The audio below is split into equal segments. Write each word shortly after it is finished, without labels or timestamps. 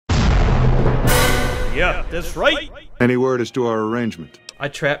Yeah, that's right. Any word as to our arrangement? I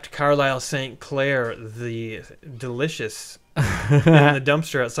trapped Carlisle St. Clair, the delicious, in the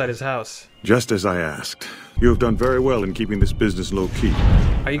dumpster outside his house. Just as I asked. You have done very well in keeping this business low-key.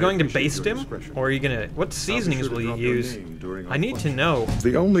 Are you going to baste him? Or are you gonna... What seasonings will you use? I need to know.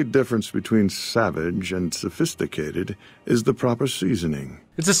 The only difference between savage and sophisticated is the proper seasoning.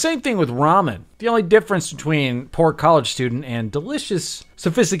 It's the same thing with ramen. The only difference between poor college student and delicious,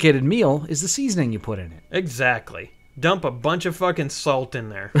 sophisticated meal is the seasoning you put in it. Exactly. Dump a bunch of fucking salt in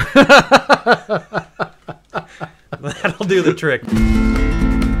there. That'll do the trick.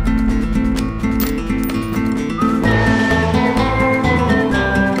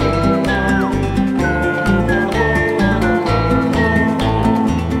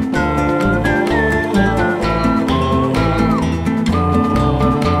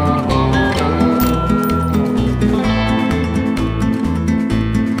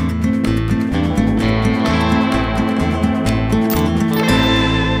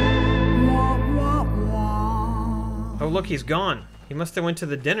 Look, he's gone. He must have went to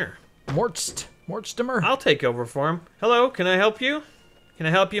the dinner. Mortimer. I'll take over for him. Hello, can I help you? Can I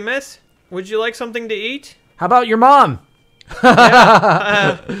help you, miss? Would you like something to eat? How about your mom?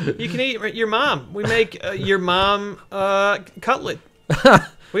 Yeah, you can eat your mom. We make your mom cutlet.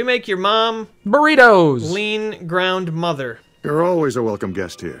 We make your mom burritos. Lean ground mother. You're always a welcome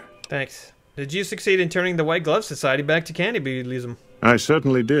guest here. Thanks. Did you succeed in turning the White Glove Society back to cannibalism? I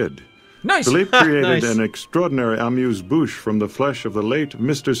certainly did. Nice. Philippe created Nice. an extraordinary amuse-bouche from the flesh of the late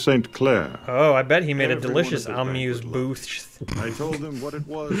Mr. St. Clair. Oh, I bet he made a delicious amuse-bouche. I told him what it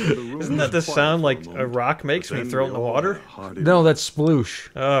was. Isn't that the sound like a rock makes when you throw it in the water? No, that's sploosh.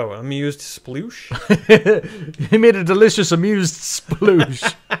 Oh, amused sploosh? He made a delicious amused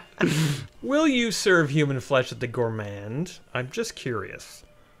sploosh. Will you serve human flesh at the gourmand? I'm just curious.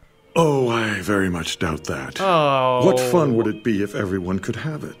 Oh, I very much doubt that. Oh. What fun would it be if everyone could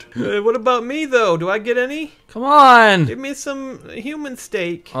have it? What about me, though? Do I get any? Come on. Give me some human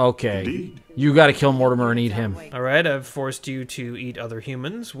steak. Okay. Indeed. You gotta kill Mortimer and eat him. All right, I've forced you to eat other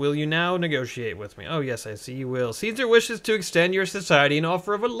humans. Will you now negotiate with me? Oh, yes, I see you will. Caesar wishes to extend your society an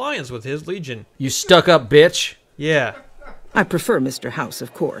offer of alliance with his legion. You stuck-up bitch. Yeah. I prefer Mr. House,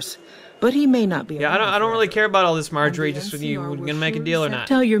 of course. But he may not be. Yeah, I don't really care about all this, Marjorie. Just when you gonna make a deal or not.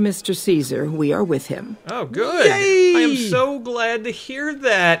 Tell your Mr. Caesar we are with him. Oh, good. Yay! I am so glad to hear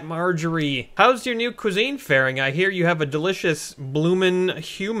that, Marjorie. How's your new cuisine faring? I hear you have a delicious bloomin'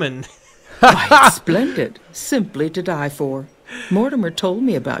 human. Why, splendid. Simply to die for. Mortimer told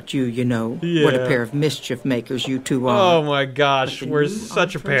me about you, you know. Yeah. What a pair of mischief makers you two are. Oh my gosh, we're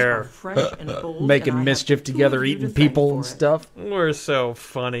such a pair. Making mischief together, eating people and stuff. We're so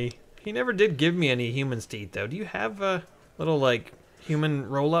funny. He never did give me any humans to eat, though. Do you have a little, like, human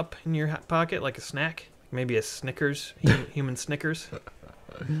roll-up in your pocket, like a snack? Maybe a Snickers? Human Snickers?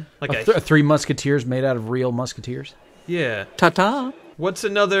 Like a... Three musketeers made out of real musketeers? Yeah. Ta-ta. What's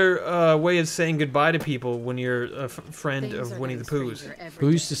another way of saying goodbye to people when you're a friend of Winnie the Pooh's? Who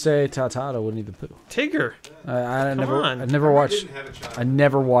used to say ta-ta to Winnie the Pooh? Tigger. I on. never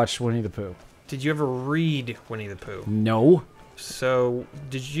watched Winnie the Pooh. Did you ever read Winnie the Pooh? No. So,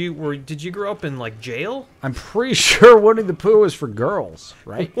 did you grow up in, like, jail? I'm pretty sure Winnie the Pooh is for girls,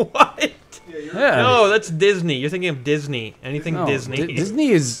 right? What? Yeah. No, that's Disney. You're thinking of Disney. Anything No, Disney. Disney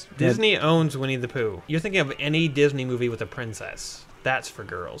is... Disney owns Winnie the Pooh. You're thinking of any Disney movie with a princess. That's for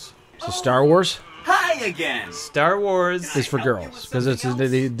girls. So Star Wars Hi again. Star Wars is for girls, because it's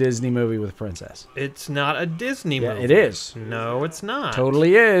a Disney movie with a princess. It's not a Disney Yeah, movie. it is. No, it's not.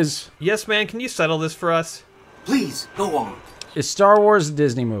 Totally is. Yes, man, can you settle this for us? Please, go on. Is Star Wars a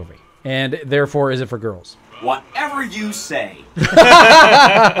Disney movie? And therefore, is it for girls? Whatever you say.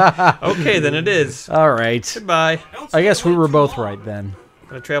 Okay, then it is. All right. Goodbye. I guess we were both right then. I'm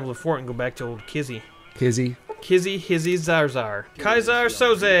gonna travel to Fort and go back to old Kizzy. Kizzy. Kizzy, Hizzy, Zarzar. Kaiser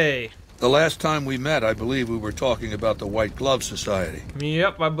Soze. The last time we met, I believe we were talking about the White Glove Society.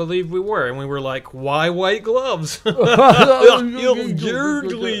 Yep, I believe we were. And we were like, why white gloves? Actually,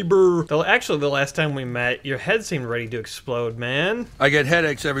 the last time we met, your head seemed ready to explode, man. I get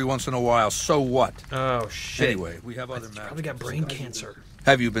headaches every once in a while, so what? Oh, shit. Anyway, we have other matters. Probably got brain cancer.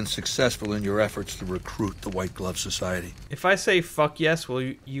 Have you been successful in your efforts to recruit the White Glove Society? If I say fuck yes,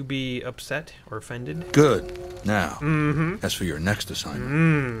 will you be upset or offended? Good. Now, as for your next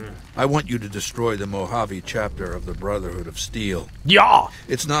assignment, I want you to destroy the Mojave chapter of the Brotherhood of Steel. Yeah!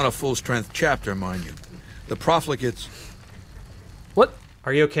 It's not a full-strength chapter, mind you. The profligates... What?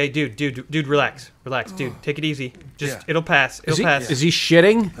 Are you okay? Dude, relax. Relax, dude. Take it easy. Just, it'll pass. It'll pass. Is he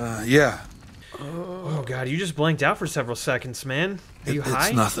shitting? Yeah. Oh, God, you just blanked out for several seconds, man. Are you high?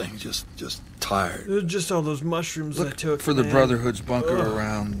 It's nothing. Just tired. Just all those mushrooms I Look took for the man. Brotherhood's bunker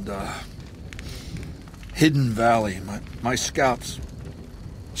around Hidden Valley. My scouts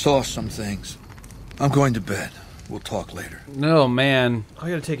saw some things. I'm going to bed. We'll talk later. No, man. I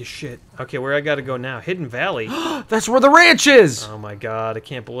gotta take a shit. Okay, where I gotta go now? Hidden Valley. That's where the ranch is! Oh my god, I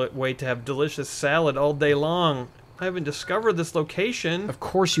can't wait to have delicious salad all day long. I haven't discovered this location. Of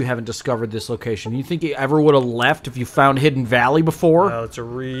course you haven't discovered this location. You think you ever would have left if you found Hidden Valley before? Oh, that's a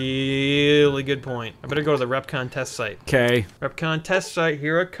really good point. I better go to the Recon test site. Okay. Recon test site,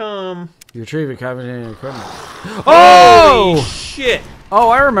 here I come. You retrieve your confidential equipment. Oh! Holy shit! Oh,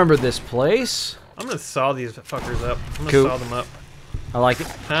 I remember this place. I'm gonna saw these fuckers up. I'm gonna Cool. saw them up. I like it.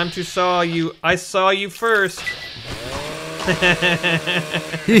 Time to saw you. I saw you first.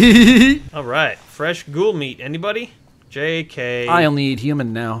 Alright, fresh ghoul meat. Anybody? JK. I only eat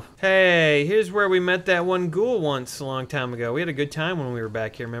human now. Hey, here's where we met that one ghoul once a long time ago. We had a good time when we were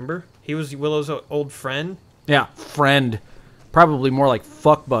back here, remember? He was Willow's old friend. Yeah, friend. Probably more like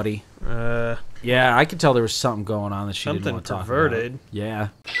fuck buddy. Uh, Yeah, I could tell there was something going on that she didn't something want to talk perverted. about. Yeah.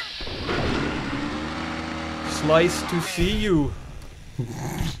 Slice to see you.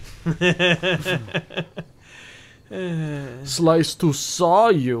 Slice to saw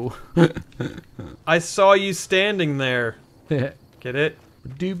you. I saw you standing there. Get it?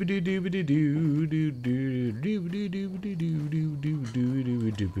 Da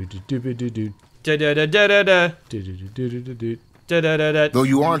da da da da da. Da da da da. Though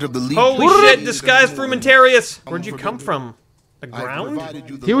you aren't of the league. Holy shit, disguised Frumentarius! Where'd you come from? The ground?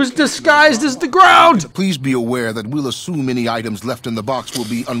 He was disguised as the ground! Please be aware that we'll assume any items left in the box will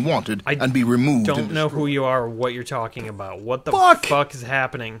be unwanted and be removed. Don't know who you are or what you're talking about. What the Fuck! fuck is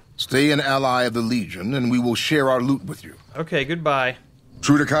happening? Stay an ally of the Legion, and we will share our loot with you. Okay, goodbye.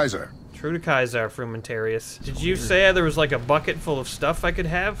 True to Kaiser. True to Kaiser, Frumentarius. Did you say there was like a bucket full of stuff I could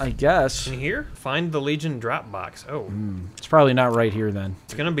have? I guess. In here? Find the Legion drop box. Oh. It's probably not right here then.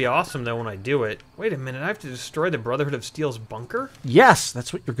 It's gonna be awesome though when I do it. Wait a minute, I have to destroy the Brotherhood of Steel's bunker? Yes,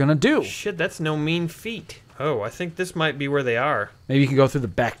 that's what you're gonna do. Shit, that's no mean feat. Oh, I think this might be where they are. Maybe you can go through the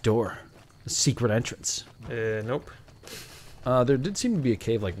back door. The secret entrance. Nope. There did seem to be a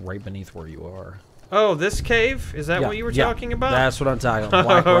cave like right beneath where you are. Oh, this cave? Is that Yeah, what you were yeah, talking about? That's what I'm talking about.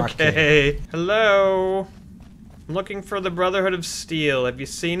 Black Rock Cave. Okay. Hello. I'm looking for the Brotherhood of Steel. Have you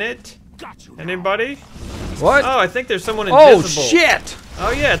seen it? Anybody? What? Oh, I think there's someone Oh, invisible. shit!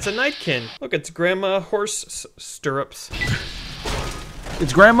 Oh, yeah, it's a Nightkin. Look, it's Grandma Horse Stirrups.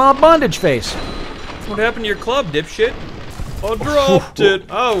 It's Grandma Bondage Face. What happened to your club, dipshit? I dropped it.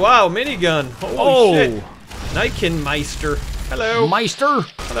 Oh, wow, minigun. Holy Oh. shit. Nightkin Meister. Hello. Meister.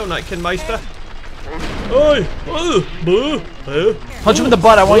 Hello, Nightkin Meister. Oi! Punch him in the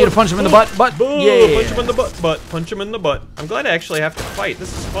butt. I want you to punch him in the butt. Yeah. Punch him in the butt. Punch him in the butt. I'm glad I actually have to fight.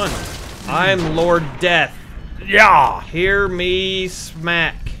 This is fun. I'm Lord Death. Yeah. Hear me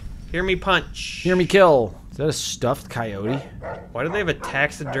smack. Hear me punch. Hear me kill. Is that a stuffed coyote? Why do they have a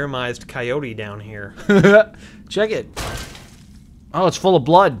taxidermized coyote down here? Check it. Oh, it's full of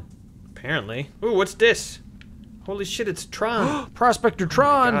blood. Apparently. Ooh, what's this? Holy shit, it's Tron. Prospector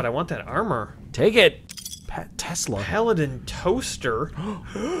Tron. God, I want that armor. Take it. Tesla. Paladin toaster.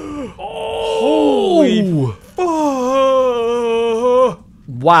 Oh. Oh.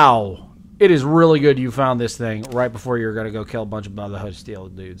 Wow. It is really good you found this thing right before you were going to go kill a bunch of Brotherhood Steel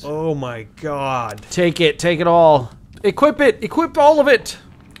dudes. Oh my god. Take it. Take it all. Equip it. Equip all of it.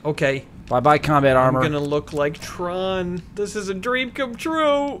 Okay. Bye-bye combat armor. I'm gonna look like Tron. This is a dream come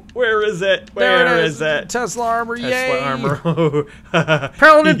true. Where is it? There Where it is it? Tesla armor. Tesla Yay. armor.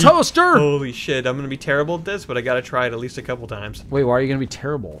 Paladin toaster. Holy shit, I'm gonna be terrible at this, but I gotta try it at least a couple times. Wait, why are you going to be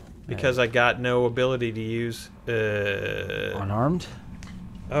terrible? Because I got no ability to use... Unarmed?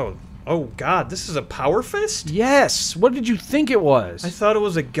 Oh god, this is a power fist? Yes. What did you think it was? I thought it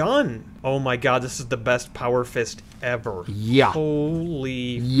was a gun. Oh my god, this is the best power fist ever. Yeah.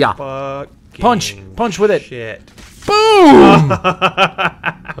 Holy Yeah. fucking Punch with it. Shit. Boom!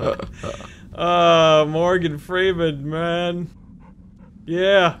 Morgan Freeman, man.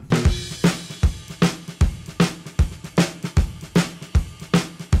 Yeah.